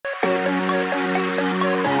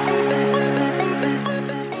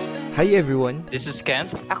Hi everyone! This is Ken.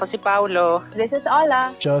 Ako si Paulo. This is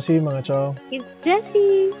Ola. Josie, mga chong. It's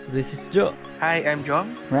Jessie. This is Joe. Hi, I'm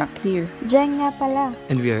Jom. Rock here. Jeng nga pala.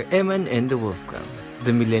 And we are Eman and the Wolfgang, the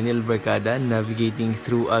millennial barkada navigating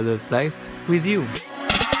through adult life with you.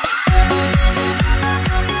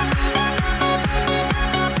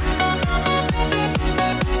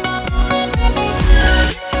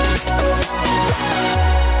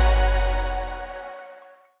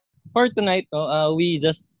 For tonight, we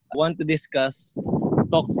just want to discuss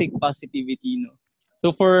toxic positivity. No?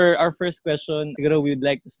 So for our first question, siguro we would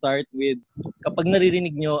like to start with, kapag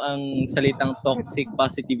naririnig nyo ang salitang toxic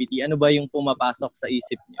positivity, ano ba yung pumapasok sa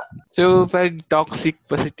isip nyo? So, pag toxic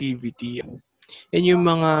positivity, yan yung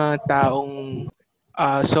mga taong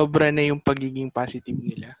sobra na yung pagiging positive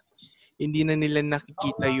nila. Hindi na nila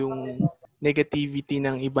nakikita yung negativity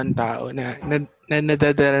ng ibang tao na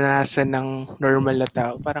nadadaranasan ng normal na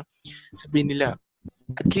tao. Parang sabihin nila,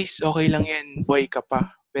 at least okay lang yan, buhay ka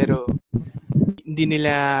pa. Pero hindi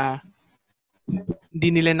nila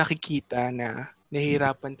nakikita na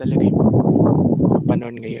nahihirapan talaga yung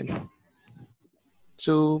panahon ngayon.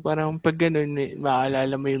 So, parang pag ganun,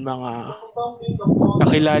 maalala mo yung mga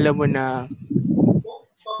nakilala mo na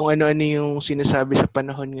kung ano-ano yung sinasabi sa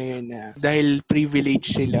panahon ngayon na dahil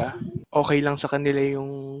privilege sila, okay lang sa kanila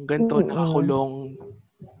yung ganito, nakakulong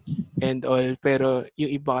and all. Pero yung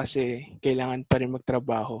iba kasi, kailangan pa rin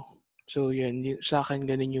magtrabaho. So yun, sa akin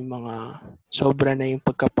ganun yung mga sobra na yung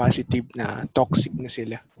pagka-positive na toxic na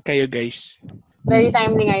sila. Kayo guys. Very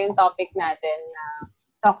timely nga yung topic natin na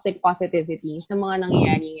toxic positivity sa mga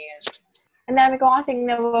nangyayari ngayon. Ang dami ko kasing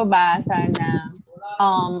nababasa na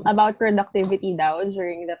about productivity daw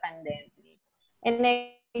during the pandemic. And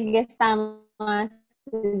I guess tama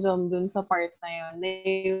si Jom dun sa part na yun, na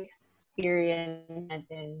yung experience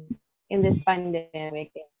natin in this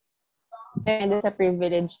pandemic. And sa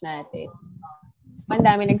privilege natin. So, ang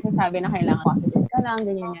dami nagsasabi na kailangan positive ka lang,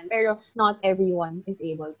 ganyan yan. Pero not everyone is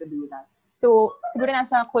able to do that. So, siguro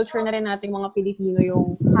nasa culture na rin nating mga Pilipino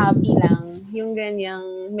yung happy lang, yung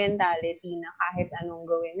ganyang mentality na kahit anong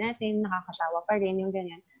gawin natin, nakakatawa pa rin, yung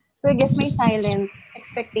ganyan. So, I guess may silent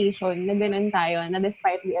expectation na ganun tayo, na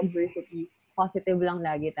despite the adversities, positive lang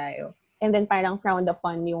lagi tayo. And then parang frowned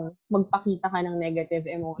upon yung magpakita ka ng negative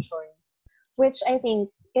emotions. Which I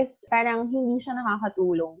think is parang hindi siya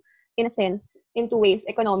nakakatulong in a sense, in two ways,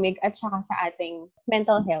 economic at saka sa ating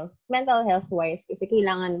mental health. Mental health-wise, kasi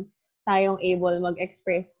kailangan tayong able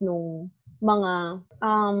mag-express nung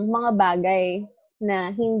mga bagay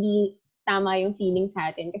na hindi tama yung feeling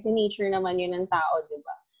sa atin. Kasi nature naman yun ng tao, di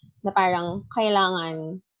ba? Na parang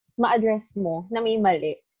kailangan ma-address mo na may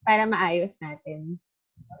mali para maayos natin.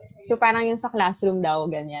 So parang yung sa classroom daw,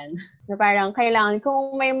 ganyan. Na parang kailangan,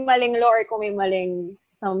 kung may maling law or kung may maling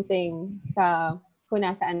something sa kung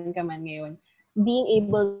nasaan ka man ngayon, being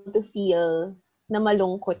able to feel na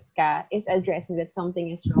malungkot ka is addressing that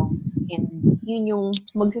something is wrong. And yun yung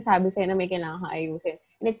magsasabi sa'yo na may kailangan kang ayusin.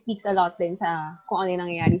 And it speaks a lot din sa kung ano yung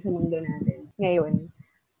nangyayari sa mundo natin ngayon.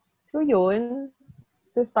 So yun,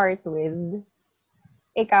 to start with,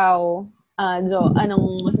 ikaw, Jo,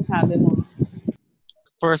 anong masasabi mo?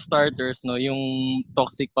 For starters, no, yung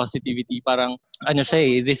toxic positivity, parang ano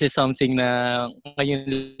siya this is something na ngayon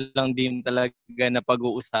lang din talaga na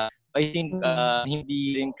pag-uusap. I think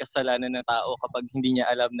hindi rin kasalanan ng tao kapag hindi niya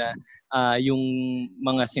alam na yung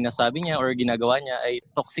mga sinasabi niya or ginagawa niya ay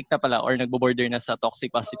toxic na pala or nagbo-border na sa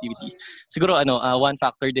toxic positivity. Siguro one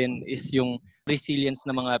factor din is yung resilience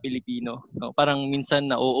ng mga Pilipino. No? Parang minsan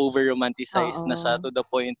na over-romanticize na siya to the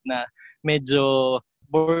point na medyo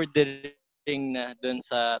border na doon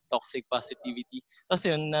sa toxic positivity.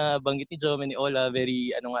 Kasi yun, nabanggit ni Jom and ni Ola,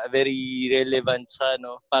 very relevant siya,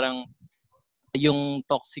 no? Parang yung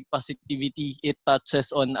toxic positivity, it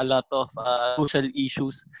touches on a lot of social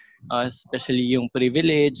issues, especially yung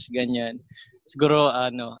privilege, ganyan. Siguro,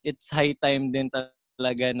 it's high time din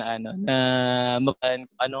talaga na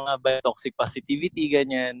ano nga ba yung toxic positivity,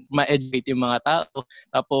 ganyan, ma-educate yung mga tao,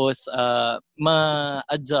 tapos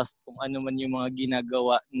ma-adjust kung ano man yung mga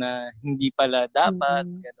ginagawa na hindi pala dapat.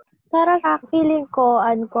 Para sa feeling ko,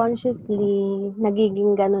 unconsciously,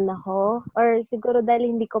 nagiging ganun ako. Or siguro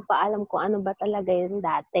dahil hindi ko pa alam kung ano ba talaga yun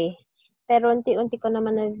dati. Pero unti-unti ko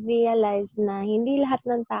naman na-realize na hindi lahat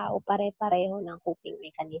ng tao pare-pareho ng coping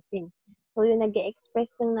mechanism. So, yung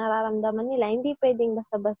nag-express ng nararamdaman nila, hindi pwedeng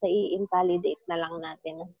basta-basta i-invalidate na lang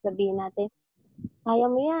natin. Sabihin natin, kaya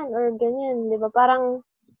mo yan, or ganyan, di ba? Parang,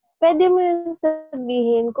 pwede mo yun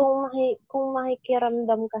sabihin kung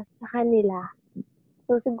makikiramdam ka sa kanila.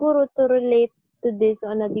 So, siguro to relate to this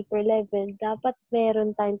on a deeper level, dapat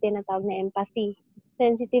meron tayong tinatawag na empathy.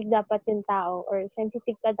 sensitive dapat yung tao or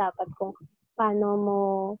sensitive ka dapat kung paano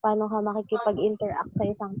ka makikipag-interact sa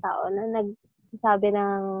isang tao na nagsasabi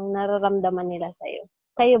ng nararamdaman nila sa'yo.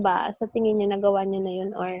 Kayo ba, sa tingin nyo, nagawa nyo na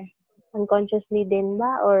yun or unconsciously din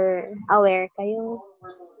ba or aware kayo,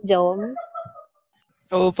 Jom?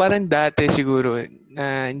 Oo, parang dati siguro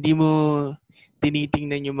na hindi mo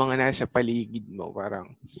tinitingnan yung mga nasa paligid mo.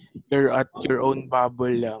 Parang you're at your own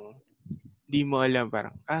bubble lang. Hindi mo alam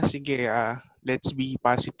parang, sige, let's be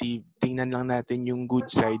positive. Tingnan lang natin yung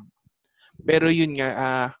good side. Pero yun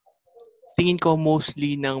nga, tingin ko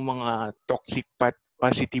mostly ng mga toxic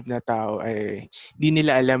positive na tao ay hindi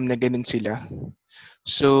nila alam na ganun sila.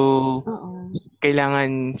 So,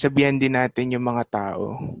 kailangan sabihan din natin yung mga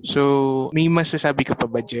tao. So, may masasabi ka pa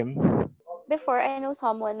ba, Jem? Before, I know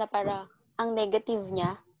someone na para ang negative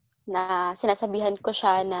niya, na sinasabihan ko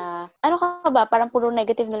siya na, ano ka ba, parang puro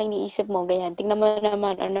negative na lang iniisip mo, ganyan. Tingnan mo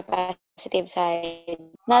naman on the positive side.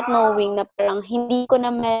 Not knowing na parang hindi ko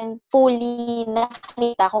naman fully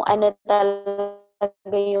nakita kung ano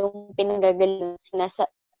talaga yung pinanggagaling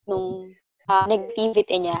nung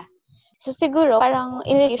negativity niya. So siguro, parang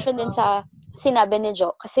in relation din sa sinabi ni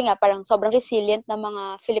Jo, kasi nga parang sobrang resilient na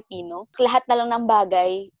mga Filipino. Lahat na lang ng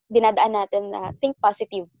bagay, dinadaan natin na think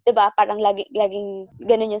positive. 'Di ba? Parang laging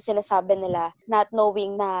ganun yung sinasabi nila, not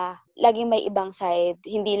knowing na laging may ibang side.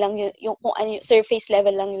 Hindi lang yung kung ano yung surface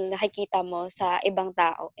level lang yung nakikita mo sa ibang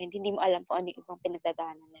tao and hindi mo alam kung ano yung ibang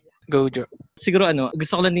pinagdadaanan nila. Go, Jo. Siguro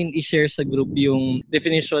gusto ko lang din i-share sa group yung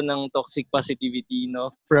definition ng toxic positivity,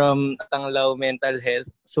 no, from Tanglaw Mental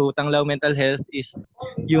Health. So Tanglaw Mental Health is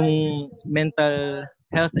yung mental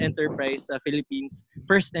health enterprise sa Philippines.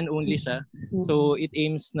 First and only siya. So it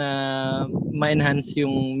aims na ma-enhance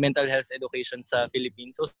yung mental health education sa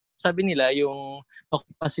Philippines. So sabi nila yung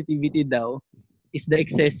toxic positivity daw is the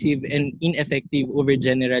excessive and ineffective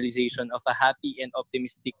overgeneralization of a happy and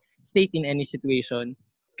optimistic state in any situation.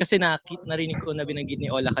 Kasi narinig ko na binanggit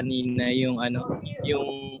ni Ola kanina yung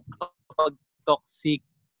yung kapag toxic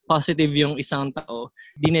positive yung isang tao,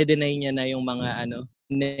 dinedenay niya na yung mga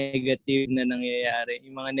negative na nangyayari,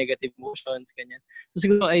 yung mga negative emotions, ganyan. So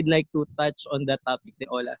siguro I'd like to touch on that topic ni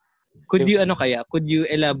Ola. Could you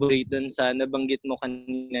elaborate dun sa nabanggit mo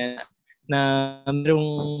kanina na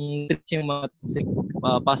mayroong yung mga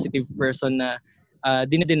positive person na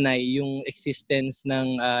dinedeny yung existence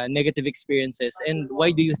ng negative experiences, and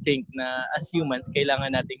why do you think na as humans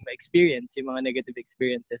kailangan nating ma-experience yung mga negative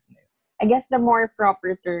experiences na yun? I guess the more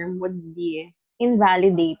proper term would be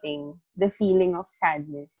invalidating the feeling of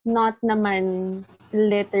sadness. Not naman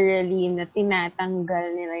literally na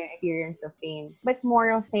tinatanggal nila yung experience of pain, but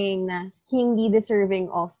more of saying na hindi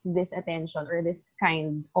deserving of this attention or this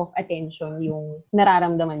kind of attention yung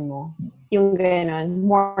nararamdaman mo. Yung gano'n.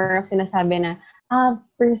 More of sinasabi na,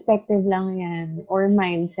 perspective lang yan or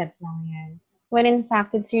mindset lang yan. When in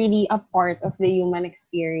fact, it's really a part of the human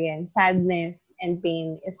experience. Sadness and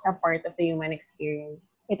pain is a part of the human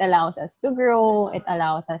experience. It allows us to grow. It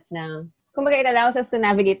allows us it allows us to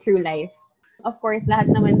navigate through life. Of course, lahat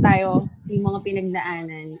naman tayo yung mga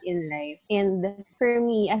pinagdaanan in life. And for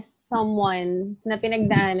me, as someone na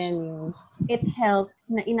pinagdaanan yun, it helped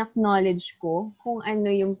na in-acknowledge ko kung ano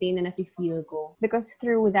yung pain na nafe-feel ko. Because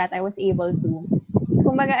through that, I was able to,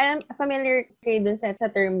 familiar kayo dun sa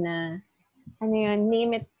term na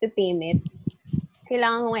name it to tame it.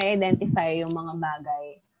 Kailangan mong i-identify yung mga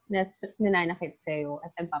bagay na nananakit sa'yo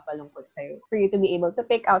at nagpapalungkot sa'yo for you to be able to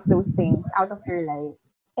pick out those things out of your life.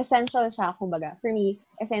 Essential siya, kumbaga. For me,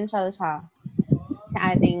 essential siya sa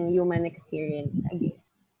ating human experience. Again.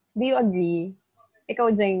 Do you agree?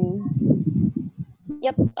 Ikaw, Jeng?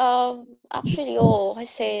 Yep. Actually, oo.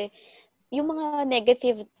 Kasi yung mga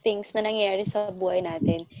negative things na nangyayari sa buhay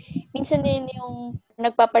natin, minsan din yung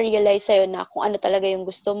nagpaparealize sa'yo na kung ano talaga yung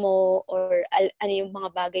gusto mo or ano yung mga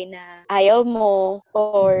bagay na ayaw mo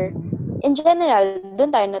or in general, doon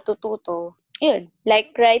tayo natututo. Yun.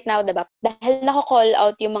 Like right now, diba? Dahil nako-call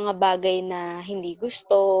out yung mga bagay na hindi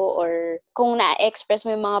gusto or kung na-express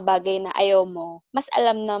mo yung mga bagay na ayaw mo, mas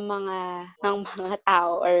alam ng mga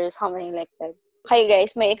tao or something like that. Kayo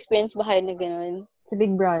guys, may experience ba kayo na ganun? Si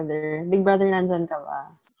Big Brother. Big Brother, nandyan ka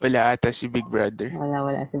ba? Wala ata si Big Brother.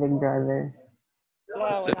 Wala si Big Brother.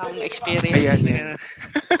 Wala akong experience. Ayan.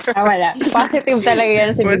 Wala. Positive talaga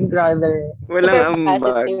yan si Big Brother. Walang ambag.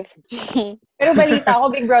 Positive. Pero balita ko,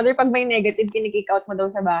 Big Brother, pag may negative, kinikick out mo daw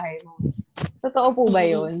sa bahay mo. Totoo po ba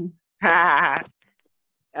yun?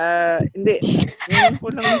 Hindi.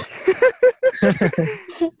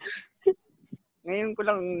 Ngayon ko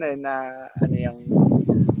lang na ano yung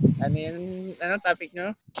Ano yun? Ano topic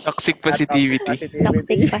nyo? Toxic Toxic positivity. positivity.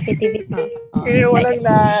 Toxic positivity. Hindi ko lang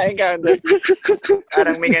na-encounter.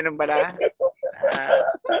 Parang may ganun pala.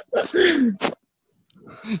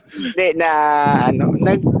 Hindi,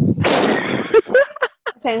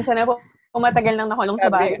 Pasensya na po. Kung matagal nang nakulong sa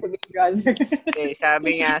bahay si Big Brother.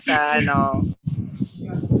 sabi nga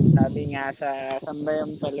saan ba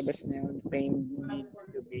yung palabas na yun? Pain demands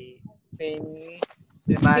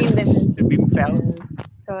to be felt.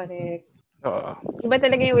 Correct. Oo. Iba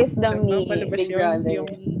talaga yung wisdom Saan ni ba palabas Big yun? Brother. Yung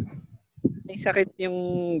may sakit yung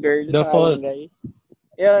girl The sa Fault. barangay.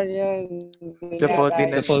 Yun. The Fault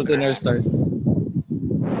in The Fault in Our Stars.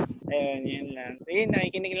 Ayun, yun lang. Ayun,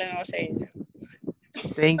 nakikinig lang ako sa inyo.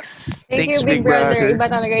 Thanks. Thank Thanks, you, Big Big Brother. Brother. Iba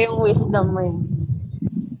talaga yung wisdom mo eh.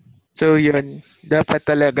 So, yun. Dapat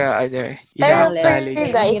talaga, Pero ina-acknowledge for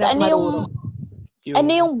you guys, Mahirap marunong.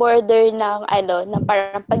 ano yung border ng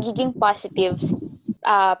parang pagiging positives,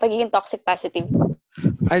 pagiging toxic positive?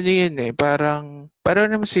 ano yun parang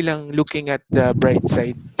naman silang looking at the bright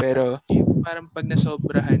side. Pero, yung parang pag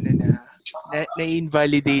nasobrahan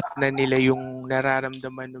na-invalidate na nila yung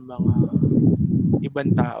nararamdaman ng mga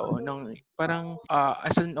ibang tao. Parang,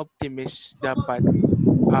 as an optimist, dapat,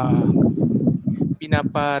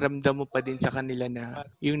 pinaparamdam mo pa din sa kanila na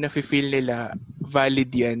yung nafe-feel nila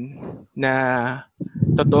valid yan, na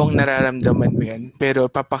totoong nararamdaman mo yan. Pero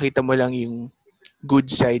papakita mo lang yung good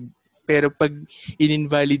side. Pero pag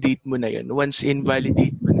in-invalidate mo na yun, once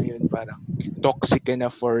invalidate mo na yun, parang toxic ka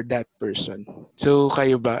na for that person. So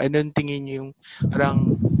kayo ba? Anong tingin niyo yung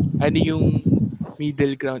parang ano yung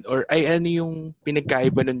middle ground or ano yung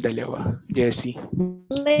pinagkaiba ng dalawa? Jessie?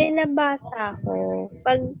 May nabasa ko.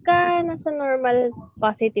 Pagka nasa normal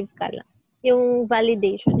positive ka lang, yung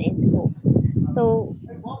validation is hope. So,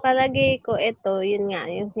 palagay ko ito, yun nga,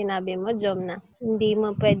 yung sinabi mo, Jom, na hindi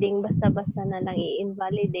mo pwedeng basta-basta na lang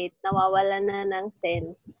i-invalidate, nawawala na ng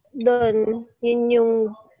sense. Doon, yun yung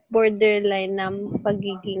borderline ng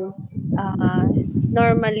pagiging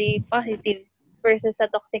normally positive versus sa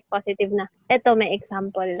toxic positive na. Ito, may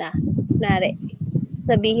example na. Nari,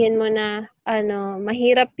 sabihin mo na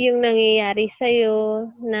mahirap yung nangyayari sa'yo,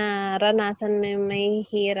 na ranasan mo yung may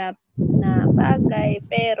hirap na bagay,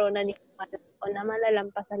 pero naniniwala ko na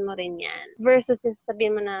malalampasan mo rin yan. Versus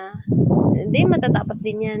sabihin mo na, hindi, matatapos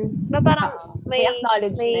din yan. Parang may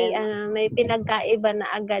acknowledgement. may pinagkaiba na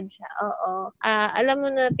agad siya. Oo. Alam mo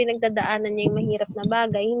na pinagdadaanan niya yung mahirap na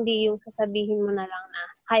bagay, hindi yung sasabihin mo na lang na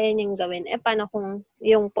kaya niyang gawin. Paano kung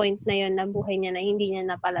yung point na yun na buhay niya na hindi niya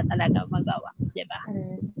na pala talaga magawa? Diba?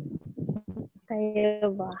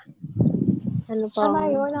 Kayo ba? Ano pa? Tama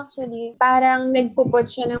yun, actually. Parang nagpuput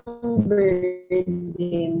siya ng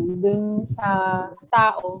burden dun sa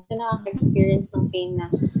tao na nakaka-experience ng pain na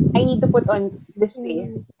I need to put on this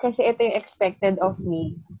face kasi ito yung expected of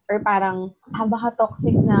me. Or parang, baka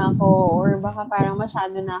toxic na ako or baka parang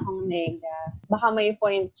masyado na akong nega. Baka may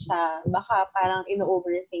point siya. Baka parang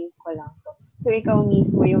ino-overthink ko lang to. So, ikaw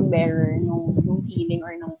mismo yung bearer nung feeling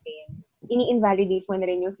or nung pain. Ini-invalidate mo na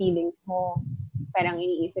rin yung feelings mo. Parang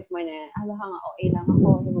iniisip mo na, baka nga okay lang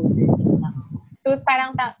ako, overthink lang ako. So,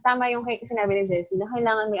 parang tama yung sinabi ni Jessie na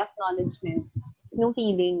kailangan may acknowledgement ng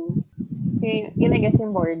feeling. So, yun I guess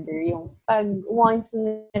yung border. Yung pag once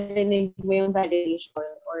narinig mo yung validation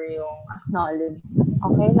or yung acknowledge,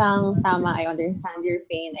 okay lang, tama, I understand your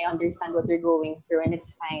pain, I understand what you're going through, and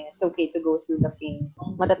it's fine. It's okay to go through the pain.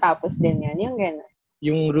 Matatapos din yan. Yung gano'n.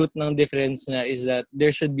 Yung root ng difference na is that there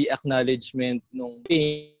should be acknowledgement nung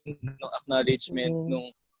pain, nung acknowledgement nung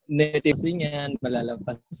negatives din yan,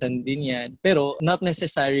 malalampasan din yan. Pero not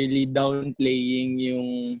necessarily downplaying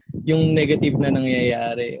yung negative na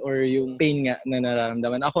nangyayari or yung pain nga na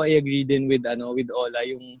nararamdaman. Ako, I agree din with Ola,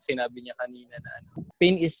 yung sinabi niya kanina na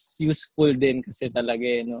pain is useful din kasi talaga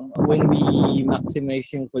when we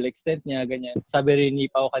maximize yung full extent niya, ganyan. Sabi rin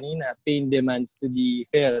ni Pao kanina, pain demands to be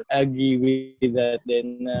felt. I agree with that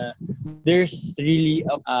then. There's really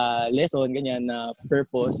a lesson, ganyan, na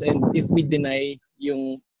purpose, and if we deny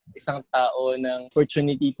yung isang tao ng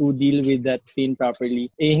opportunity to deal with that pain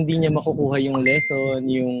properly, hindi niya makukuha yung lesson,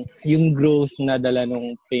 yung growth na dala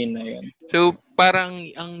ng pain na yun. So,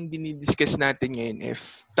 parang ang dinidiscuss natin ngayon,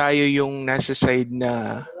 if tayo yung nasa side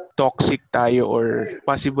na toxic tayo or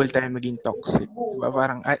possible tayo maging toxic. Diba?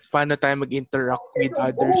 Parang paano tayo mag-interact with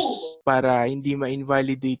others para hindi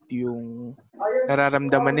ma-invalidate yung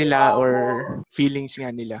nararamdaman nila or feelings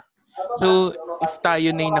nga nila. So, if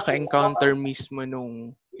tayo na yung naka-encounter mismo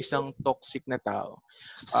nung isang toxic na tao,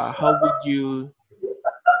 how would you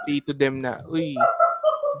say to them na, uy,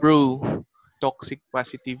 bro, toxic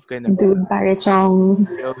positive ka na. Dude, pare chong.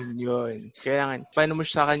 Yun. Kailangan, paano mo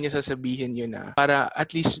sa kanya sasabihin yun para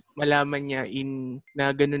at least malaman niya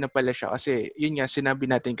na gano'n na pala siya. Kasi yun nga, sinabi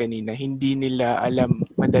natin kanina, hindi nila alam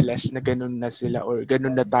madalas na gano'n na sila or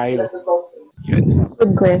gano'n na tayo. Yun.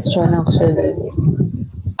 Good question, actually.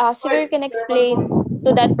 Siguro you can explain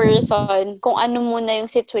to that person kung ano muna yung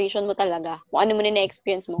situation mo talaga. Kung ano muna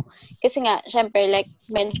na-experience mo. Kasi nga, syempre, like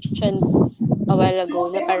mentioned a while ago,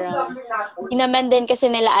 na parang hindi naman din kasi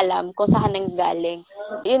nila alam kung saan nanggaling.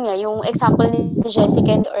 Yun nga, yung example ni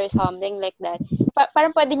Jessica or something like that.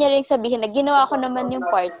 Parang pwede niya rin sabihin na ginawa ko naman yung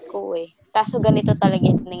part ko eh. Kaso ganito talaga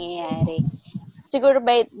yung nangyayari. Siguro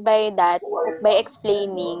by that, by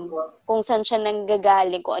explaining kung saan siya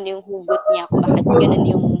nanggagaling, kung ano yung hugot niya, kung bakit ganun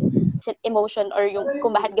yung emotion or yung kung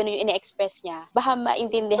bakit ganun yung ine-express niya, baka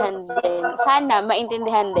maintindihan din, sana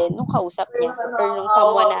maintindihan din nung kausap niya or nung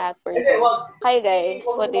someone na person. Kayo guys,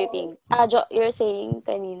 what do you think? Jo, you're saying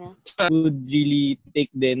kanina. Would really take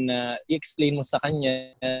din na i-explain mo sa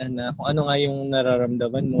kanya na kung ano nga yung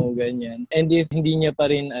nararamdaman mo, ganyan. And if hindi niya pa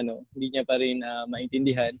rin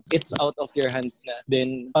maintindihan, it's out of your hands na.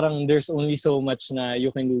 Then parang there's only so much na you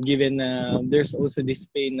can do given na there's also this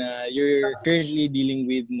pain na you're currently dealing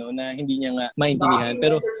with, no, na hindi niya nga maintindihan.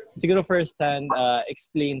 Pero siguro first hand,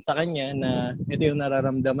 explain sa kanya na ito yung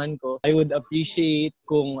nararamdaman ko. I would appreciate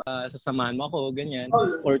kung sasamahan mo ako, ganyan,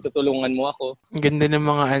 or tutulungan mo ako. Ang ganda ng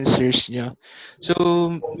mga answers niyo. So,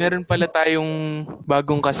 meron pala tayong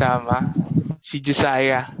bagong kasama, si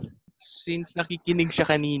Josiah. Since nakikinig siya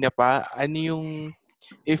kanina pa, ano yung,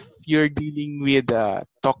 if you're dealing with a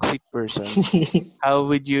toxic person, how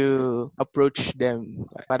would you approach them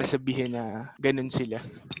para sabihin na ganun sila?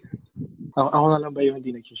 Ako na lang ba yung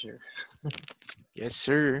hindi nag-share? Yes,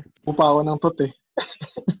 sir. Upa ako ng tot eh.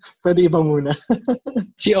 Pwede iba muna.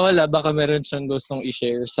 Si Ola, baka meron siyang gustong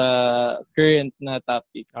i-share sa current na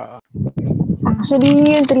topic. Actually,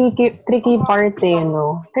 yung tricky part eh,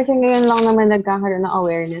 no? Kasi ngayon lang naman nagkakaroon ng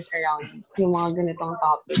awareness around yung mga ganitong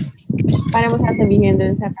topics. Paano mo sasabihin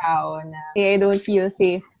dun sa tao na, hey, I don't feel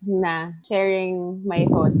safe na sharing my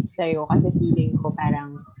thoughts sa'yo kasi feeling ko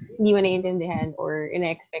parang hindi mo naiintindihan or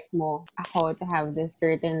ina-expect mo ako to have this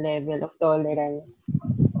certain level of tolerance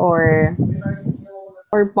or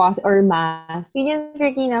mass. Yun yung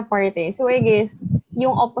tricky na part eh. So I guess,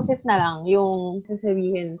 yung opposite na lang, yung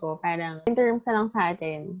sasabihin ko, parang in terms na lang sa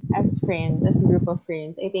atin, as friends, as a group of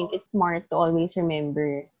friends, I think it's smart to always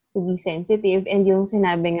remember to be sensitive. And yung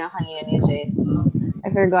sinabi nga kanina ni Jessie, I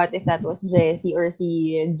forgot if that was Jessie or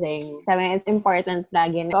si Jeng. Sabi nga, it's important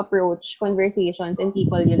lagi to approach conversations and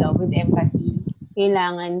people you love with empathy.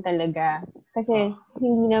 Kailangan talaga. Kasi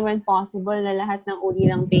hindi naman possible na lahat ng uri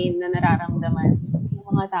ng pain na nararamdaman ng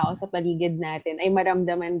mga tao sa paligid natin ay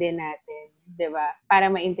maramdaman din natin. Diba?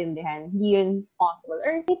 Para maintindihan. Hindi yun possible.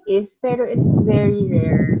 Or it is, pero it's very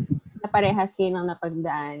rare na parehas kayo ng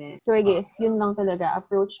napagdaanan. So I guess, yun lang talaga,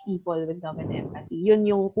 approach people with love and empathy. Yun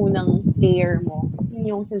yung unang layer mo. Yun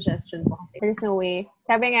yung suggestion ko. Kasi there's no way.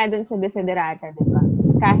 Sabi nga dun sa Desiderata, diba?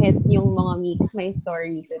 Kahit yung mga meek, may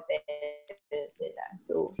story to tell sila.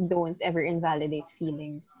 So don't ever invalidate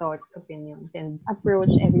feelings, thoughts, opinions, and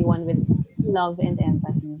approach everyone with love and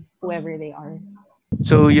empathy, whoever they are.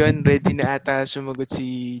 So, yun, ready na ata sumagot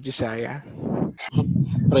si Josiah.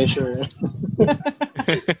 Pressure.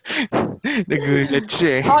 Nagulat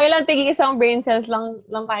siya eh. Okay lang, tigil isang brain cells lang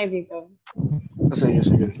tayo dito.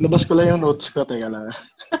 Sige. Labas ko lang yung notes ko. Teka lang.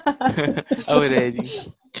 Oh, ready.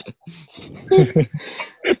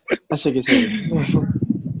 Sige.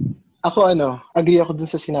 Ako agree ako dun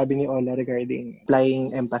sa sinabi ni Ola regarding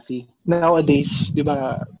applying empathy. Nowadays, di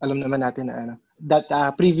ba, alam naman natin na that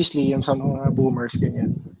previously, yung sa mga boomers,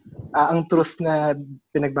 ganyan, ang truth na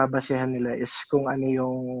pinagbabasehan nila is kung ano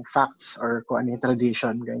yung facts or kung ano yung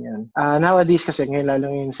tradition, ganyan. Nowadays kasi, ngayon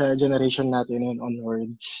lalo ngayon sa generation natin and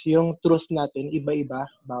onwards, yung truth natin, iba-iba,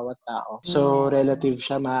 bawat tao. So, relative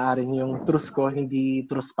siya. Maaaring yung truth ko, hindi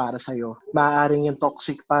truth para sa'yo. Maaaring yung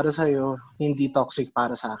toxic para sa'yo, hindi toxic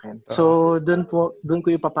para sa akin. So, dun ko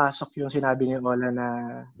ipapasok yung sinabi ni Ola na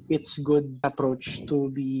it's good approach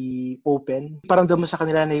to be open. Parang doon mo sa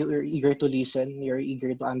kanila na you're eager to listen, you're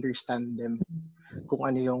eager to understand them kung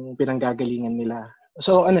ano yung pinanggagalingan nila.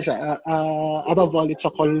 So siya, above all, it's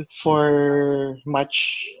a call for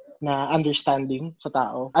much na understanding sa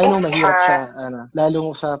tao. I know mahirap siya,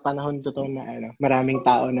 lalo sa panahon to na maraming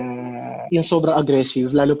tao na yung sobrang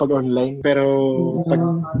aggressive, lalo pag online. Pero pag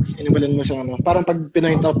sinimulan mo siya, parang pag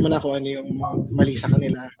pinoint out mo na kung ano yung mali sa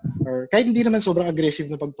kanila, or kahit hindi naman sobrang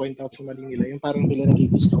aggressive na pag-point out sa mali nila, yung parang nila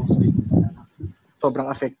nag-gusto.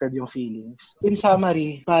 sobrang affected yung feelings. In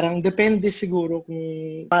summary, parang depende siguro kung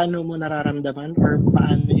paano mo nararamdaman or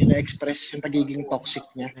paano niya na-express yung pagiging toxic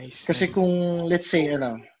niya. Nice, Kasi nice. kung, let's say,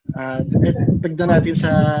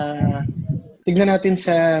 tignan natin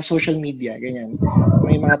sa social media, ganyan.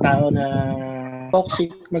 May mga tao na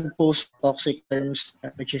toxic, mag-post toxic terms,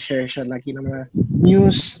 nag-share siya lagi ng mga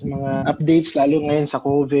news, mga updates, lalo ngayon sa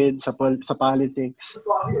COVID, sa politics,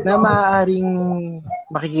 na maaaring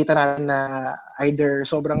makikita natin na either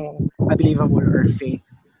sobrang unbelievable or fake.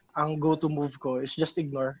 Ang go-to move ko is just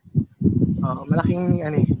ignore.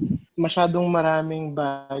 Masyadong maraming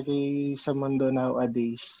bagay sa mundo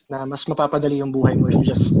nowadays na mas mapapadali yung buhay mo if you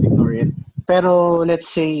just ignore it. Pero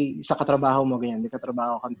let's say, sa katrabaho mo, ganyan, di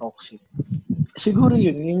katrabaho kang toxic. Siguro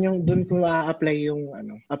yun yung doon ko ma-apply yung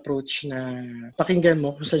approach na pakinggan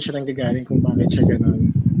mo kung saan siya nanggagaling, kung bakit siya gano'n.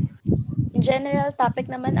 In general topic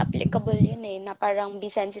naman, applicable yun na parang be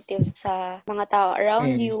sensitive sa mga tao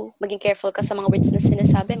around you, maging careful ka sa mga words na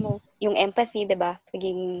sinasabi mo, yung empathy, diba?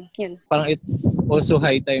 Maging yun. Parang it's also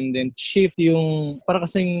high time din shift yung, parang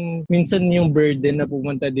kasing minsan yung burden na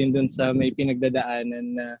pumunta din dun sa may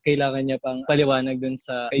pinagdadaanan na kailangan niya pang paliwanag dun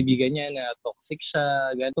sa kaibigan niya na toxic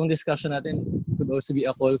siya. Itong discussion natin could also be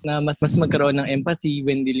a call na mas magkaroon ng empathy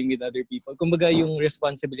when dealing with other people. Kumbaga yung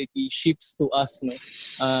responsibility shifts to us, no?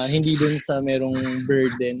 Hindi dun sa merong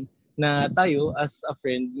burden na tayo as a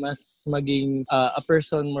friend mas maging a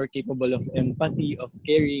person more capable of empathy, of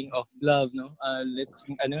caring, of love, no?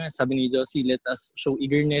 Sabi ni Josie, let us show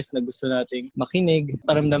eagerness na gusto nating makinig,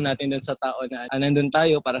 paramdam natin dun sa tao na nandun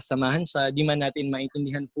tayo para samahan siya, di man natin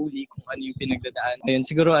maintindihan fully kung ano yung pinagdadaan. Ayun,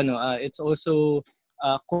 siguro it's also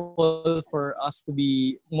call for us to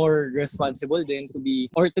be more responsible then to be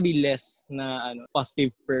less na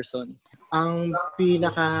positive persons. Ang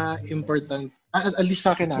pinaka-important, at least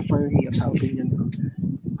sa akin for me, sa opinion ko,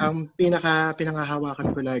 ang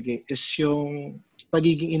pinangahawakan ko lagi is yung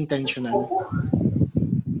pagiging intentional.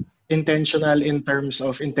 Intentional in terms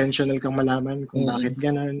of intentional kang malaman kung bakit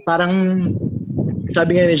ganun. Parang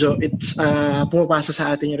sabi nga ni Jo, it's pumapasa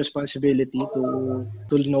sa atin yung responsibility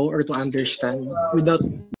to know or to understand without,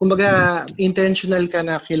 kumbaga, intentional ka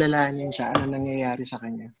na kilalanin siya, ano nangyayari sa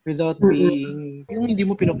kanya. Without being, yung hindi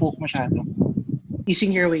mo pinupoke masyado.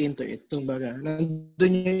 Easing your way into it. Kumbaga,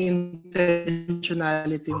 nandun yung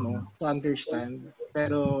intentionality mo to understand.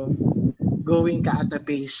 Pero going ka at a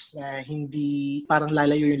pace na hindi parang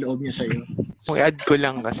lalayo yung loob niya sa'yo. Kung i-add ko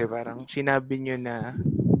lang kasi parang sinabi nyo na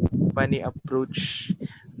funny approach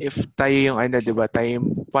if tayo yung diba, tayo yung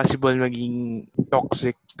possible maging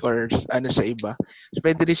toxic or sa iba. So,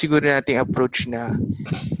 pwede rin siguro nating approach na,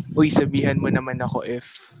 uy, sabihan mo naman ako if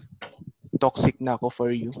toxic na ako for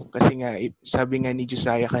you. Kasi nga, sabi nga ni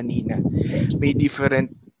Josiah kanina, may different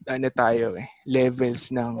levels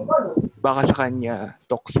ng baka sa kanya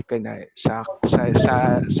toxic ka na, sa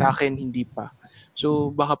akin hindi pa. So,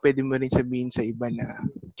 baka pwede mo rin sabihin sa iba na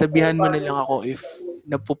sabihan mo na lang ako if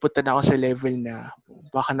napupunta na ako sa level na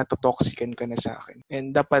baka natotoxican ka na sa akin.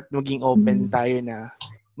 And dapat maging open tayo na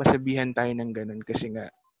masabihan tayo ng ganun kasi nga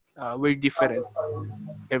we're different,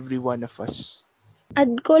 every one of us.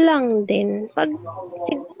 Add ko lang din,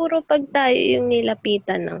 siguro pag tayo yung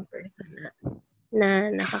nilapitan ng person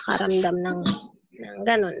na nakakaramdam ng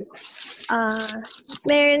ganun.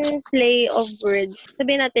 Meron play of words.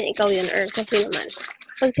 Sabihin natin ikaw yun or kasi naman.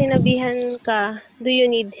 Pag sinabihan ka, do you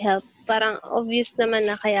need help? Parang obvious naman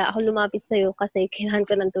na kaya ako lumapit sa'yo kasi kailangan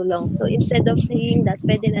ko ng tulong. So instead of saying that,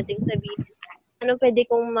 pwede nating sabihin, ano pwede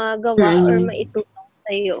kong magawa or maitulong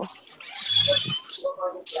sa'yo?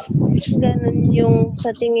 Ganun yung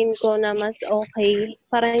sa tingin ko na mas okay.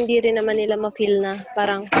 Parang hindi rin naman nila ma-feel na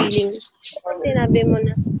parang feeling. Sinabi mo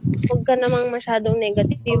na huwag ka namang masyadong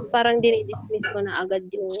negative. Parang dinidismiss mo na agad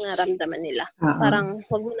yung naramdaman nila. Parang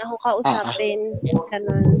huwag mo na ako kausapin.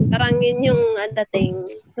 Ganun. Parang yun yung dating.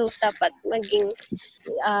 So dapat maging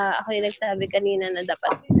ako yung nagsabi kanina na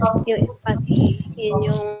dapat yung empathy, yun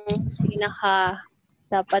yung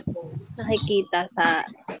dapat nakikita sa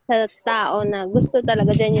tao na gusto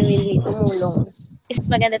talaga genuinely tumulong. Is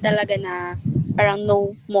maganda talaga na parang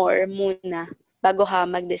no more muna bago ka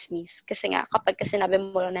mag-dismiss. Kasi nga, kapag sinabi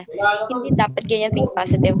mo na hindi dapat ganyan, think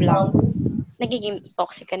positive lang, nagiging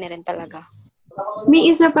toxic ka na rin talaga.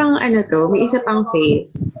 May isa pang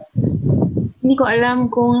phase. Hindi ko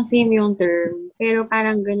alam kung same yung term, pero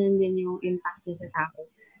parang ganun din yung impact niya sa tao.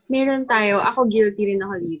 Meron tayo, ako guilty rin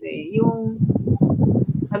ako dito yung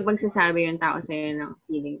pag magsasabi yung tao sa'yo ng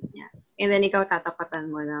feelings niya. And then ikaw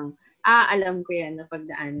tatapatan mo ng, alam ko yan,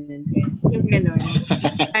 napagdaanan ko yan. Yung gano'n.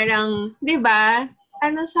 Parang, di ba?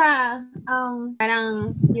 ano siya,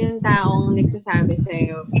 parang yung taong nagsasabi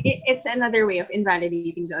sa'yo, it's another way of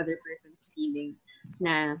invalidating the other person's feeling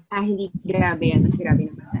na, hindi grabe yan, mas grabe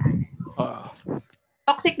naman daan.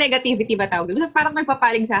 Toxic negativity ba tawag? Parang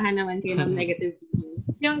nagpapaligsahan naman kayo ng negative feelings.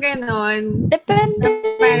 Yung ganon.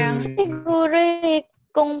 Depende parang, siguro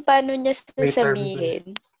kung paano niya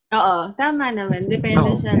sasabihin. Oo, tama naman.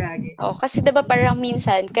 Depende siya lagi. Kasi diba parang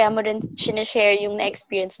minsan, kaya mo rin sinashare yung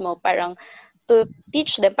na-experience mo, parang to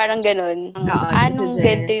teach them, parang ganun. Anong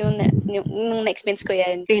ganito yung na-experience ko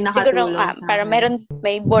yan. Siguro parang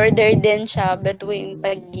may border din siya between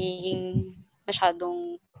pagiging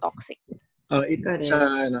masyadong toxic.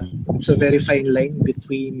 It's a very fine line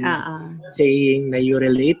between saying na you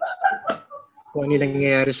relate kung ano yung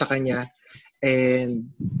nangyayari sa kanya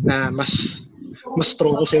and na mas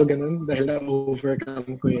strong ko sa'yo ganun dahil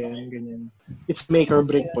na-overcome ko yan, ganyan. It's make or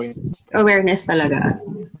break point. Awareness talaga.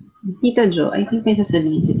 Tito Joe, I think may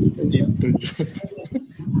sasabihin si Tito Joe.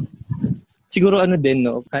 Siguro din,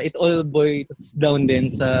 no? It all boils down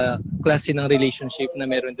din sa klase ng relationship na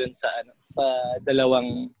meron dun sa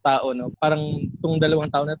dalawang tao, no? Parang tong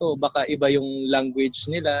dalawang tao na to, baka iba yung language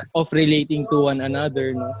nila of relating to one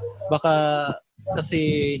another, no? Baka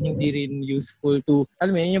kasi hindi rin useful to,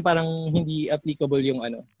 alam mo yun, yung parang hindi applicable yung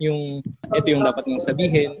yung ito yung dapat mong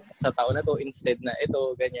sabihin sa tao na to instead na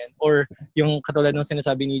ito, ganyan. Or yung katulad ng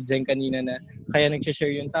sinasabi ni Jen kanina na kaya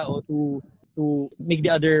nag-share yung tao to make the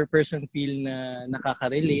other person feel na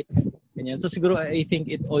nakaka-relate. Ganyan. So siguro I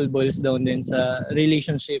think it all boils down din sa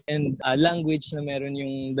relationship and language na meron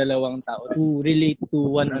yung dalawang tao to relate to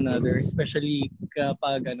one another, especially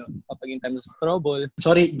kapag in times of trouble.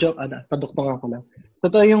 Sorry, paduktungan ko lang.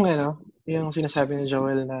 Totoo yung yung sinasabi ni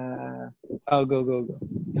Joel na go.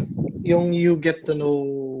 Yung you get to know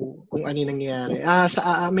kung ano yung nangyayari.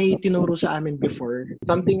 May tinuro sa amin before,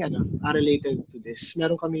 something related to this.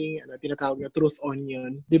 Meron kami tinatawag na truth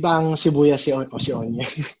onion. Di ba ang sibuyas si onion?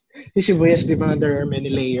 Yung sibuyas, di ba, there are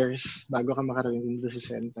many layers bago ka makarating dito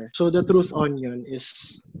sa center. So the truth onion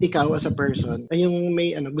is ikaw as a person, ay yung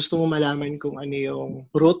may gusto mo malaman kung ano yung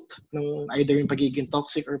root ng either yung pagiging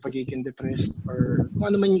toxic or pagiging depressed or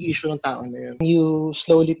kung ano man yung issue ng tao na yun. You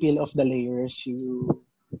slowly peel off the layers,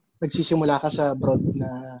 nagsisimula ka sa broad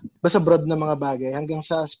na mga bagay hanggang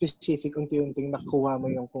sa specific unti-unting nakuha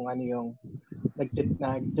mo yung kung ano yung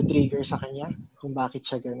nag-trigger sa kanya, kung bakit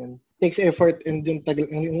siya ganun. Takes effort and yung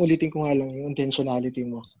ulitin ko nga lang yung intentionality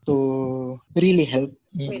mo to really help.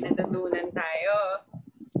 May natutunan tayo.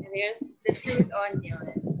 Ano yun? The truth onion.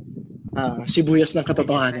 Sibuyas ng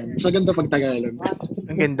katotohanan. So, ganda pag Tagalog.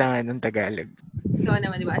 Ang ganda nga ng Tagalog. Ikaw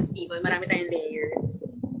naman, di ba, as people, marami tayong layers.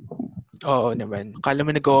 Oo naman. Akala mo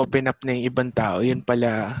nag-open up na yung ibang tao. Yun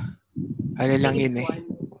pala, lang yun eh.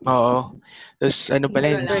 Oo. Tapos pala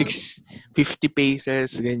yun, 50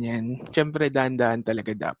 paces, ganyan. Siyempre, dahan-dahan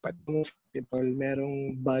talaga dapat. People,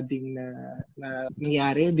 merong budding na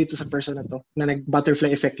nangyari dito sa person na to, na nag-butterfly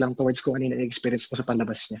effect lang towards kung ano yung experience mo sa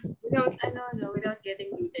palabas niya. Without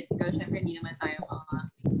getting too technical, syempre hindi naman tayo mga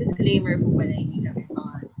disclaimer po pala, hindi kami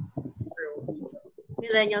mga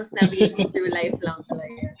millennials navigating through life lang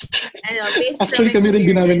talaga. Actually, kami rin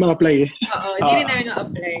din namin ma-apply eh. Oo, hindi rin namin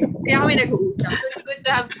ma-apply. Kaya kami nag-uusap. So, it's good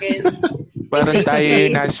to have friends. Parang tayo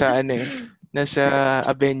yung nasa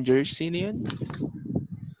Avengers. Sino yun?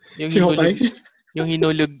 Yung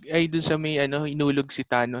hinulog, doon sa may hinulog si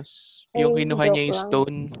Thanos. Yung kinuha niya yung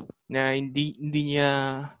stone na hindi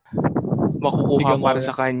niya makukuha para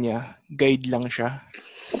sa kanya. Guide lang siya.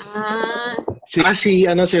 Si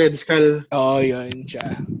Red Skull. Oo, yun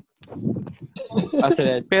siya.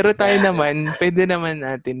 Pero tayo naman, pwede naman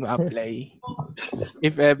natin ma-apply.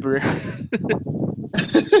 If ever.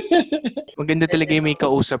 Maganda talaga yung may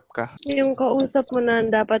kausap ka. Yung kausap mo na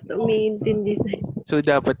dapat umiintindi sa'yo. So,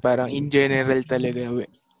 dapat parang in general talaga,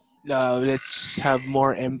 let's have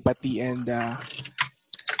more empathy and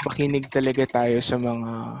makinig talaga tayo sa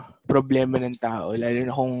mga problema ng tao, lalo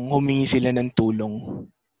na kung humingi sila ng tulong.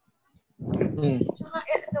 Tsaka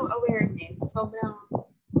awareness, sobrang,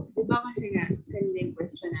 di ba kasi nga, kanina yung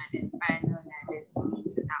question natin, paano natin sabihin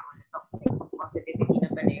sa tao na toxic positivity na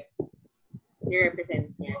pala yung ni-represent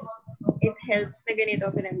niya. It helps na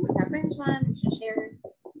ganito pinag-usapan siya,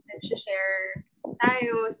 nag-share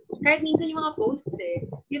tayo. Kahit minsan yung mga posts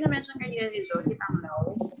yun na-mention kanina ni Jo, si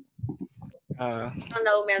Tanglaw.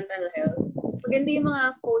 Tanglaw mental health. Maganda yung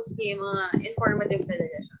mga posts niya, yung mga informative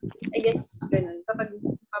talaga siya. I guess, ganun. Kapag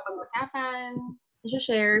usapan,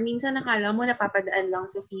 share, minsan nakala mo napapadaan lang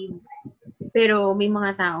sa feed. Pero may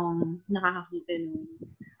mga taong nakakakita nun.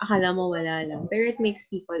 Akala mo wala lang. Pero it makes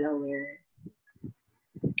people aware.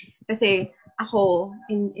 Kasi ako,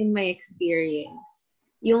 in my experience,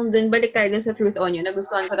 yung dun, balik tayo dun sa truth on you,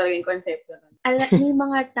 nagustuhan ko talaga yung konsepto. May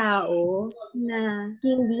mga tao na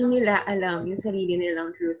hindi nila alam yung sarili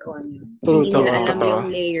nilang truth on you. Hindi nila alam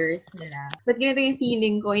yung layers nila. But ganito yung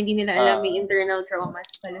feeling ko, hindi nila alam may internal traumas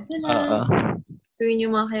pala sila. So yun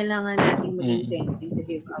yung mga kailangan natin maging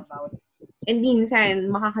sensitive about. And minsan,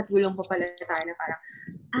 makakatulong pa pala tayo na parang,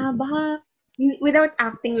 baka, without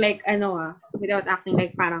acting like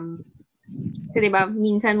parang, kasi diba,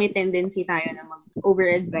 minsan may tendency tayo na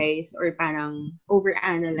mag-over-advise or parang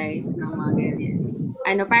over-analyze ng mga ganyan.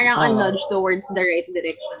 Parang a nudge towards the right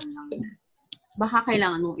direction lang. Baka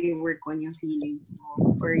kailangan mong i-work on yung feelings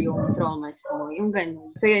mo or yung traumas mo, yung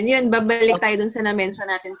ganun. So yun, babalik tayo dun sa na-mention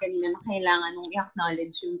natin kanina na kailangan mong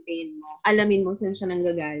i-acknowledge yung pain mo. Alamin mo saan siya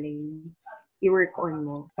nanggagaling. I-work on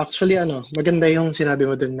mo. Actually, maganda yung sinabi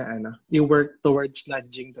mo dun na you work towards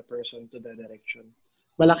nudging the person to the direction.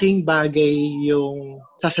 Malaking bagay yung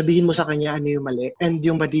sasabihin mo sa kanya ano yung mali and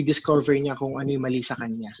yung madi-discover niya kung ano yung mali sa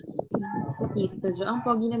kanya. Si Tito Jo. Ang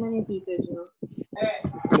pogi naman ni Tito Jo.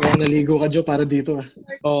 Kaya naligo ka, Jo, para dito.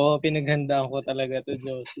 Oo, pinaghandaan ko talaga to,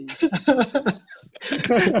 Josie.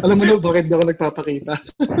 Alam mo na, bakit di ako nagpapakita?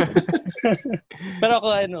 Pero ako,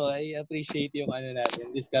 I appreciate yung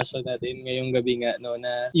discussion natin ngayong gabi nga,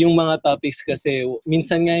 na yung mga topics kasi,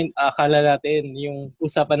 minsan nga, akala natin, yung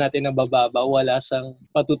usapan natin na bababa, wala siyang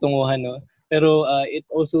patutunguhan, no? Pero it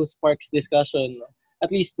also sparks discussion, no? At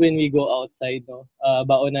least when we go outside, no?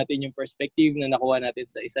 Baon natin yung perspective na nakuha natin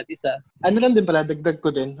sa isa't isa. Ano lang din pala, dagdag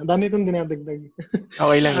ko din. Ang dami kong dinadagdag.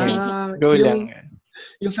 Okay lang yun. Go lang.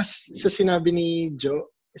 Yung sa sinabi ni Joe,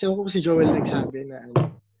 kasi ako si Joel nagsabi na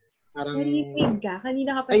parang... Narinig ka?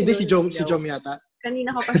 Kanina ka pa Ay, si Jom yata. Kanina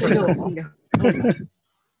ka pa si Jom.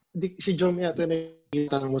 Si Jom yata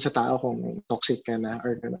nagtanong mo sa tao kung toxic ka na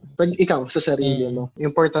or gano'n. Pag ikaw, sa sarili mo,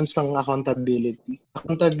 importance ng accountability.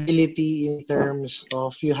 Accountability in terms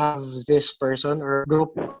of you have this person or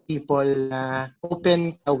group of people na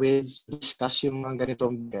open ka with discuss yung mga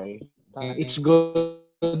ganitong bagay. It's good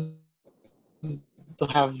to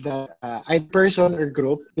have the either person or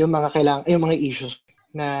group yung mga issues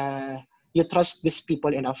na you trust these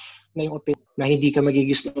people enough na yung opinion na hindi ka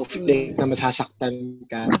magigis-snowflake na masasaktan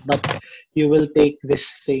ka, but you will take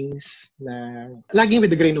these things na laging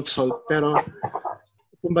with a grain of salt. Pero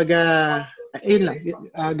kumbaga ayun lang,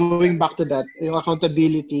 going back to that, yung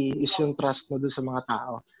accountability is yung trust mo dun sa mga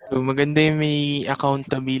tao. So, maganda yung may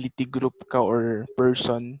accountability group ka or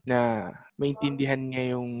person na maintindihan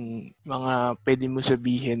niya yung mga pwede mo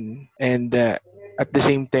sabihin and at the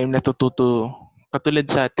same time katulad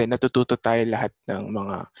sa atin, natututo tayo lahat ng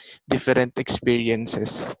mga different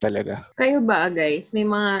experiences talaga. Kayo ba, guys, may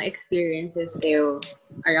mga experiences kayo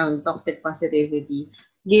around toxic positivity,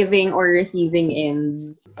 giving or receiving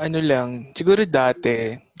end? Siguro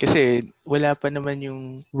dati, kasi wala pa naman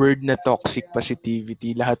yung word na toxic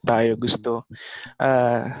positivity. Lahat tayo gusto,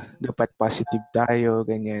 dapat positive tayo,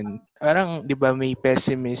 ganyan. Parang, di ba, may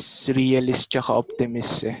pessimist, realist, tsaka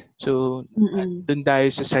optimist eh. So, dun tayo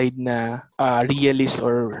sa side na realist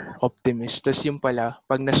or optimist. Tapos yung pala,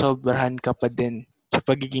 pag nasobrahan ka pa din sa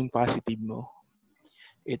pagiging positive mo,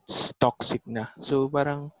 it's toxic na. So,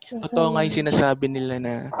 parang, totoo nga yung sinasabi nila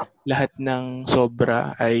na lahat ng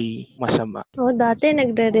sobra ay masama. Dati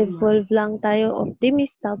nagre-revolve lang tayo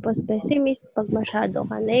optimist tapos pessimist pag masyado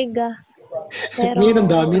ka nega. Pero, ngayon ang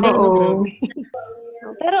dami na.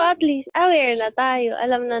 Pero at least, aware na tayo.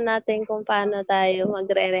 Alam na natin kung paano tayo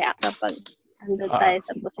magre-react kapag andun tayo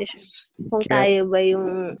sa position. Kung tayo ba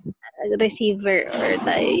yung receiver or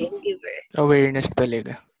tayo yung giver. Awareness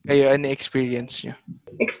talaga. Kayo, ano experience nyo?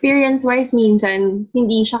 Experience-wise, minsan,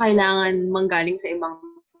 hindi siya kailangan manggaling sa ibang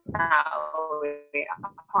tao.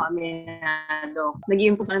 Ako, aminado.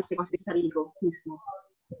 Nag-i-impose lang sa sarili ko mismo.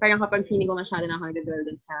 Parang kapag feeling ko masyado na ako nag-dwell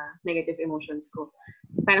dun sa negative emotions ko,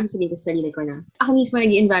 parang sabihin ko sa sarili ko na, ako mismo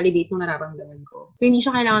nag-i-invalidate ng nararamdaman ko. So, hindi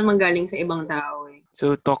siya kailangan manggaling sa ibang tao.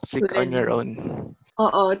 So, toxic on your own.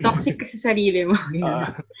 Oo, toxic sa sarili mo.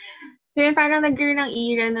 So, yun, parang nag-girl ng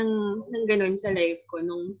era ng ganun sa life ko,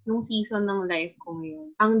 nung season ng life ko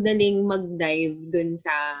ngayon. Ang daling mag-dive dun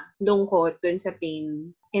sa lungkot, dun sa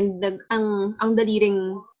pain. And ang dali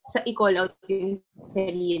ring sa i-call out yung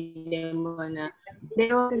sarili mo na,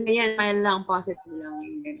 ganyan, kaya lang, positive lang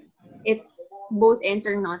yung ganun. It's, both ends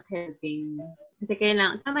are not helping. Kasi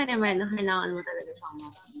tama naman, kailangan mo talaga siyang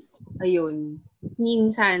ayun.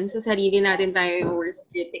 Minsan, sa sarili natin tayo yung worst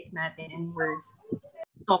critic natin and worst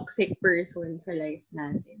toxic person sa life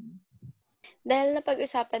natin. Dahil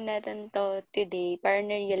napag-usapan natin to today, parang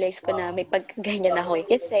na-realize ko na may pagkaganyan ako eh.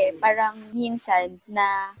 Kasi parang minsan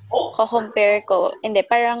na ko-compare ko, hindi,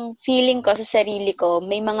 parang feeling ko sa sarili ko,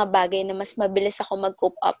 may mga bagay na mas mabilis ako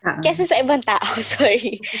mag-cope up kesa sa ibang tao,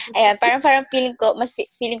 sorry. Ayan, parang feeling ko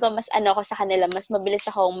mas ano ako sa kanila, mas mabilis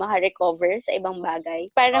akong maka-recover sa ibang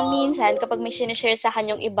bagay. Parang minsan, kapag may sinishare sa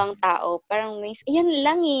akin yung ibang tao, parang may, yan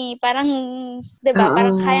lang eh, parang, 'di ba?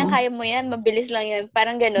 Parang kayang-kaya mo yan, mabilis lang yan,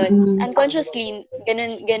 parang ganun. Unconsciously,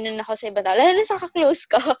 ganun ako sa ibang tao. Lalo na sa ka-close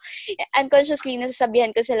ko, unconsciously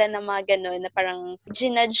nasasabihan ko sila ng mga ganun, na parang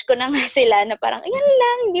ginudge ko na nga sila na parang, yan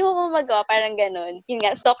lang, hindi mo magawa, parang ganun. Yun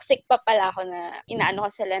nga, toxic pa pala ako na inaano ko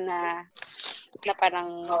sila na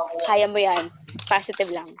parang kaya mo yan,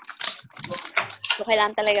 positive lang. So,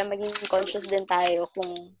 kailangan talaga maging conscious din tayo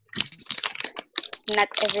kung not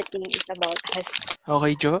everything is about us.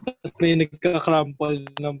 Okay, Jo? May nagka-crumple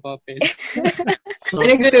ng papel.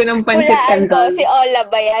 Nagluto ng pancit Hulaan ko, canton. si Ola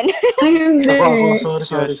ba yan? Ay, hindi. Ako.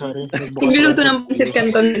 Sorry. Nagluto ng pancit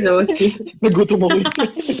canton ni Josie. Nagutom ako.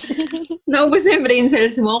 Naubos mo yung brain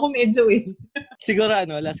cells mo. Ako medyo eh. Siguro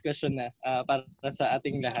last question na para sa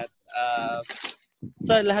ating lahat.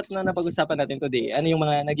 Sa lahat na napag-usapan natin today, ano yung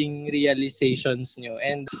mga naging realizations nyo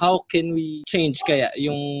and how can we change kaya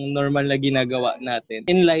yung normal na ginagawa natin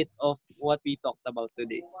in light of what we talked about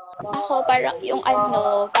today? Ako, parang yung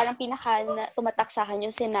parang pinaka na tumatak sa akin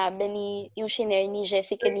yung sinabi yung shinare ni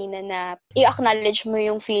Jessie kanina na i-acknowledge mo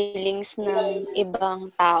yung feelings ng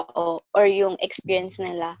ibang tao or yung experience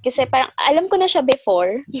nila. Kasi parang alam ko na siya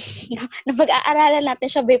before, na pag-aaralan natin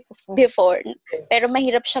siya before, pero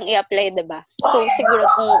mahirap siyang i-apply, diba? So, siguro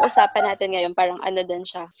kung usapan natin ngayon, parang din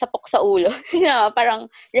siya, sapok sa ulo. Parang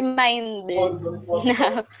reminder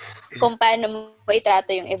na kung paano mo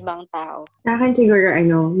itrato yung ibang tao. Sa akin siguro,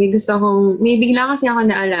 may bigla kasi ako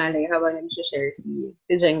naalala habang nag-share si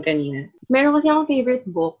Jen kanina. Meron kasi akong favorite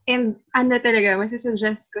book and talaga,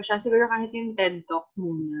 masasuggest ko siya. Siguro kahit yung TED Talk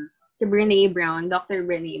muna. Si Brené Brown, Dr.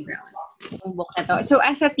 Brené Brown. Yung book na to. So,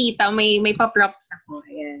 as a tita, may pa-props ako.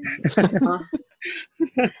 Ayan.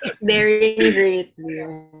 Daring greatly.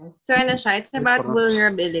 So, siya? It's about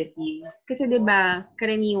vulnerability. Kasi, diba,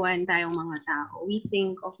 karaniwan tayong mga tao, we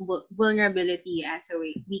think of vulnerability as a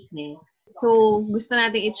weakness. So, gusto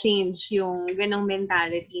natin i-change yung ganong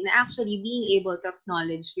mentality na actually being able to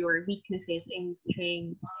acknowledge your weaknesses and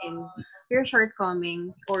strengths and your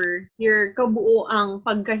shortcomings or your kabuoang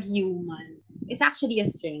pagka-human is actually a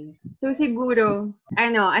strength. So, siguro,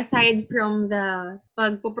 aside from the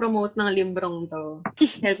pagpo-promote ng librong to,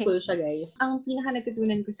 helpful siya, guys. Ang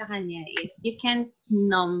pinaka-natutunan ko sa kanya is you can't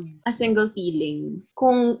numb a single feeling.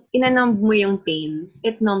 Kung inanumb mo yung pain,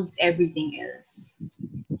 it numbs everything else.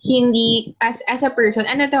 Hindi, as a person,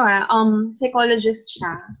 psychologist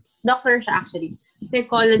siya. Doctor siya, actually.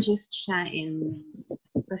 Psychologist siya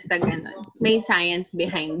basta ganun. May science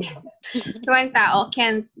behind it. So, ang tao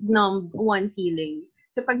can't numb one feeling.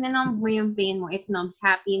 So, pag nanumb mo yung pain mo, it numbs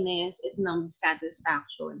happiness, it numbs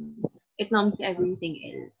satisfaction, it numbs everything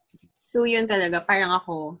else. So, yun talaga. Parang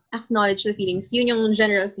ako, acknowledge the feelings. Yun yung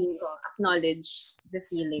general theme ko. Acknowledge the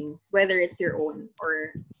feelings. Whether it's your own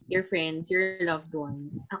or your friends, your loved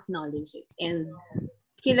ones. Acknowledge it. And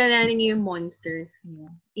kilalanin niyo yung monsters niyo.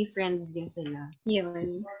 I-friend niyo sila.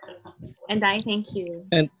 Yun. And I thank you.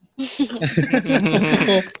 And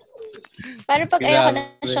Para pag ayoko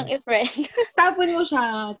na siyang i-friend. Tapon mo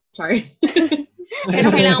siya, Char. Pero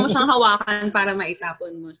kailangan mo siyang hawakan para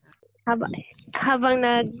maitapon mo siya. Habang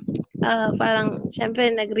parang, syempre,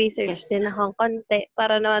 nag-research din akong konti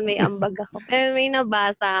para naman may ambag ako. Pero may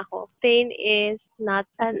nabasa ako. Pain is not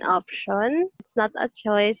an option. It's not a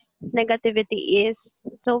choice. Negativity is.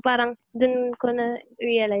 So, parang, dun ko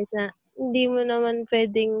na-realize na hindi mo naman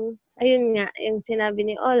pwedeng, ayun nga, yung sinabi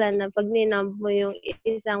ni Ola na pag ninumb mo yung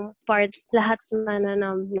isang part, lahat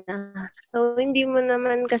mananumb na. So, hindi mo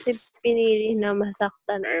naman kasi pinili na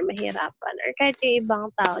masaktan or mahirapan. Or kahit yung ibang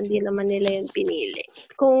tao, hindi naman nila yung pinili.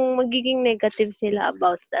 Kung magiging negative sila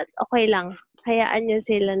about that, okay lang. Hayaan nyo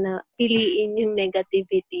sila na piliin yung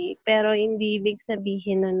negativity. Pero hindi ibig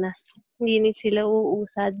sabihin na hindi sila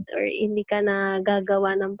uusad or hindi ka na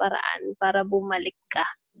gagawa ng paraan para bumalik ka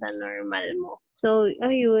sa normal mo. So,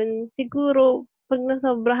 ayun, siguro, pag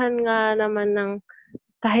nasobrahan nga naman ng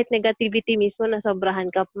kahit negativity mismo, nasobrahan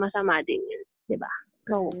ka, masama din yun. Diba?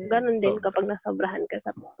 So, ganun din kapag nasobrahan ka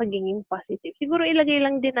sa pagiging positive. Siguro ilagay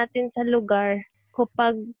lang din natin sa lugar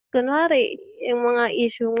kapag, kunwari, yung mga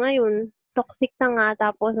issue ngayon, toxic na nga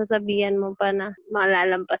tapos sasabihan mo pa na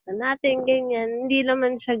malalampasan natin, ganyan. Hindi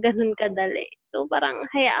naman siya ganun kadali. So, parang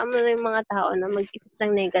hayaan mo na yung mga tao na mag-isip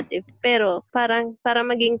ng negative. Pero, parang para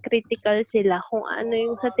maging critical sila kung ano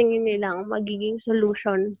yung sa tingin nilang magiging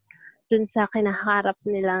solution dun sa kinaharap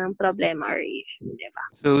nila ng problema or issue, di ba?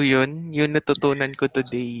 So yun natutunan ko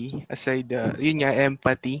today. Aside, yun nga,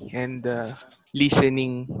 empathy and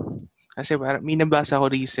listening. Kasi parang may nabasa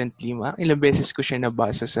ko recently, ilang beses ko siya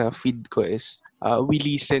nabasa sa feed ko is, we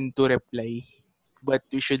listen to reply, but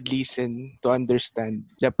we should listen to understand.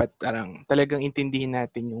 Dapat talagang intindihin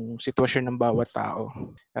natin yung sitwasyon ng bawat tao.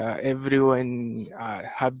 Everyone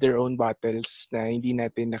have their own battles na hindi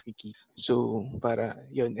natin nakikita. So, para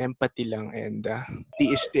yun, empathy lang and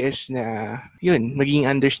tiis-tiis na yun, maging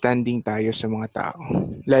understanding tayo sa mga tao.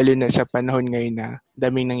 Lalo na sa panahon ngayon na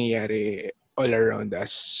daming nangyayari all around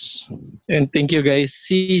us. And thank you guys.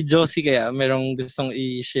 Si Josie kaya merong gustong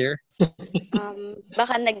i-share?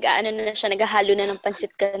 Baka naghahalo na ng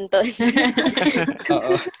pansit canton.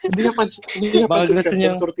 Oo. Hindi na pansit. Baka gusto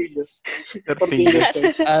niya. Tortillas.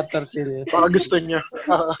 Tortillas. Baka gusto niya.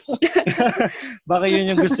 Baka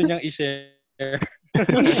yun yung gusto niyang i-share.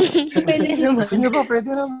 Pwede naman. Gusto niya ba? Pwede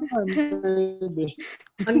naman. Pwede.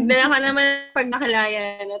 Magdala ka naman pag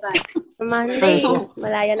nakalaya na tayo.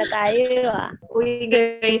 Malaya na tayo, Uy,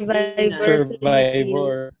 guys,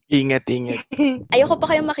 Survivor. Ingat. Ayoko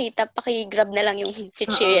pa kayong makita, paki-grab na lang yung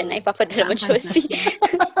chichirya na ipapadala mo, Josie.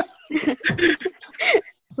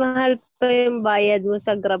 Mas mahal pa yung bayad mo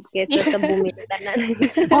sa Grab kesa sa bumili ka na.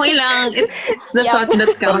 Okay lang. It's the thought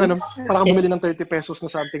that counts. Parang bumili ng 30 pesos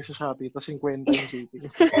na something sa Shopee, tapos 50 yung shipping.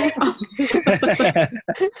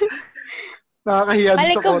 Nakakahiya din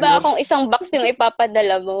Malay sa ko courier. ba kung isang box yung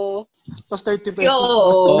ipapadala mo? Tapos 30 pesos.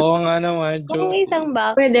 Oo nga naman, Kung Josie. isang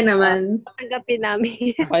box, Pwede naman. tanggapin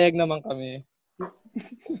namin. Payag naman kami.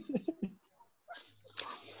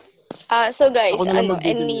 So guys, Ako na lang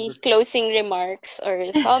any magdi-deliver. closing remarks or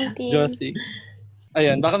something? Josie.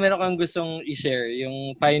 Ayun, baka meron kang gustong i-share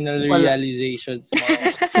yung final Wala. realizations mo.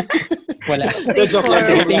 Wala. Joke lang.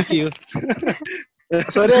 Okay, thank you.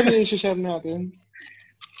 Sorry, ano yung isi-share natin?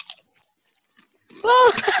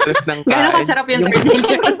 Sarap ng Gano'n kain. kasarap yung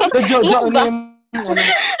tortillas.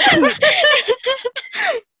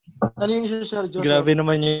 Ano yung isi-share, Joe? Grabe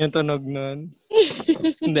naman yung tunog nun.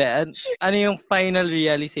 Hindi, ano yung final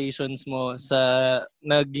realizations mo sa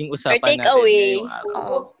naging Or usapan take natin away? ngayong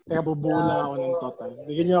araw? Kaya bubula ako ng total.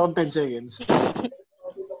 Bigyan niyo akong 10 seconds.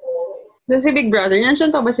 So, si Big Brother.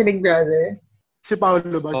 Nandiyan pa ba si Big Brother? Si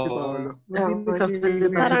Paolo ba? Si Oo. Paolo. Oo.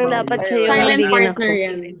 Parang dapat siya yung Silent magiging partner ako.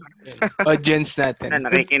 yan. Audience natin.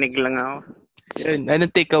 Nakikinig lang ako. Yun,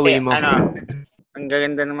 anong takeaway mo? Ang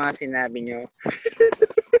gaganda ng mga sinabi nyo.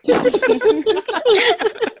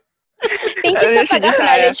 Thank you sa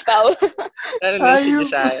pag-acknowledge, Pao. Ano na si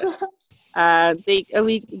Josiah? Take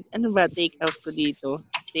away, ano ba? Take out ko dito.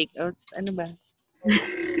 Take out, ano ba?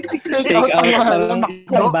 Take out ang mahal ng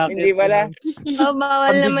isang McDo. bucket. Hindi pala. Oh,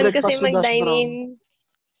 bawal Pag naman breakfast kasi sa Dash mag-dine Brown. in.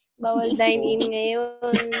 Bawal dine in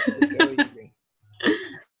ngayon.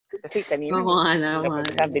 Kasi kanina, Oo nga naman.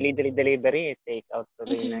 sabi delivery, take out ko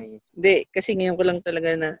rin na yun. Hindi, kasi ngayon ko lang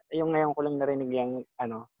talaga ngayon ko lang narinig yung,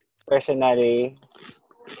 personally,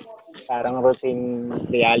 parang routine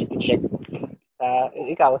reality check.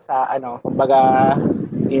 Ikaw, kumbaga,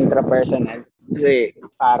 intrapersonal. Kasi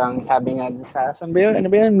parang sabi nga saan ba yun? Ano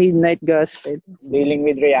ba yun? Midnight Gospel. Dealing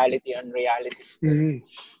with reality on realities.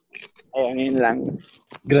 Ayun, yun lang.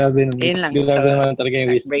 Grabe naman. Ayun lang. Grabe So, naman talaga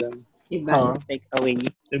yung wisdom. Iba. Take away.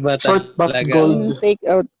 Diba Short but talaga? gold. Take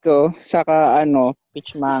out ko, saka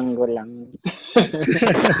peach mango lang.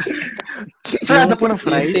 Sir, ano po ng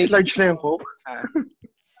fries? Large na yung Coke?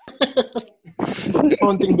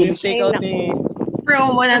 Konting Yung bilis. take out ni...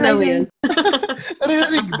 Promo na daw yun.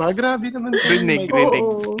 Rinig ba? Grabe naman. Rinig.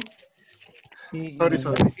 Oo. Sorry.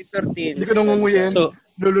 Tortillas. Hindi ko nangunguyin. So,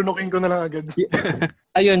 Lulunukin ko na lang agad.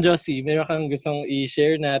 ayun, Josie, meron kang gustong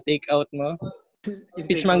i-share na take out mo?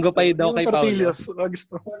 Peach mango pie daw kay Paolo. Tortillas.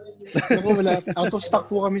 Gusto. Naku, wala. Out of stock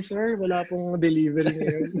po kami, sir. Wala pong delivery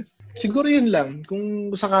ngayon. Siguro yun lang.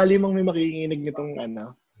 Kung sakali mong may makikinig nitong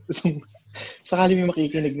sakali may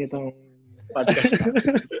makikinig nitong podcast na.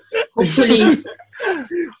 Hopefully.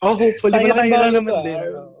 Hopefully. Tayo Malaking lang bagay naman to, din.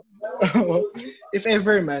 If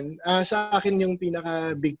ever man, sa akin yung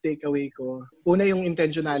pinaka big takeaway ko, una yung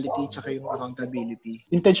intentionality tsaka yung accountability.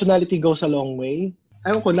 Intentionality goes a long way.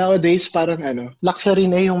 Ayun ko, nowadays parang luxury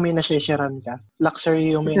na yung may nasesharan ka.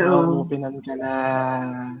 Luxury yung may na-openan ka na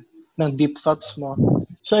ng deep thoughts mo.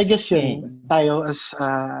 So I guess yun, tayo as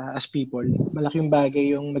people, malaking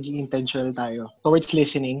bagay yung maging intentional tayo towards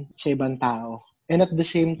listening sa ibang tao. And at the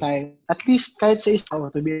same time, at least kahit sa isa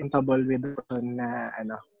to be comfortable with the person na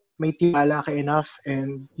may tiwala ka enough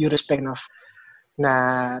and you respect enough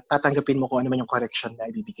na tatanggapin mo kung ano man yung correction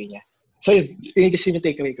na ibibigay niya. So yun kasi yung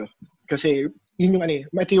takeaway ko. Kasi yun yung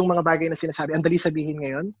ito yung mga bagay na sinasabi. Ang dali sabihin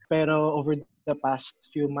ngayon, pero over the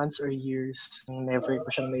past few months or years, never ko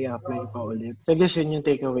siyang nai-apply pa ulit. So I guess yun yung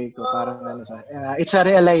takeaway ko. Parang it's a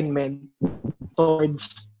realignment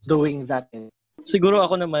towards doing that. Siguro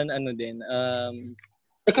ako naman,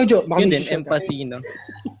 Ikaw, Jo, baka yun may din, share ka. empathy, no?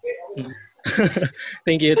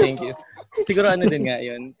 Thank you. Siguro din nga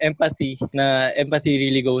yun, empathy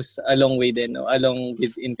really goes a long way din, no? Along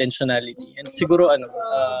with intentionality. And siguro,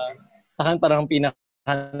 sa akin parang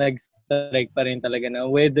nag-strike pa rin talaga na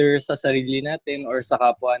whether sa sarili natin or sa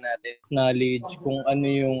kapwa natin, knowledge kung ano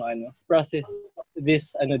yung process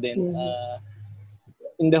this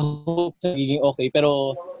in the hope na magiging okay,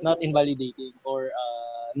 pero not invalidating or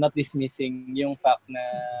not dismissing yung fact na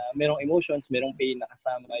merong emotions, merong pain na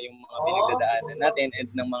kasama yung mga pinagdadaanan natin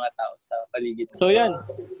and ng mga tao sa paligid. So yan.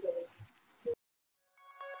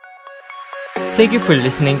 Thank you for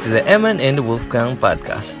listening to the Eman and Wolfgang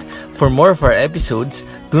podcast. For more of our episodes,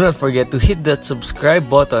 do not forget to hit that subscribe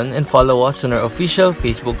button and follow us on our official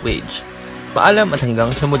Facebook page. Paalam at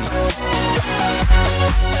hanggang sa muli.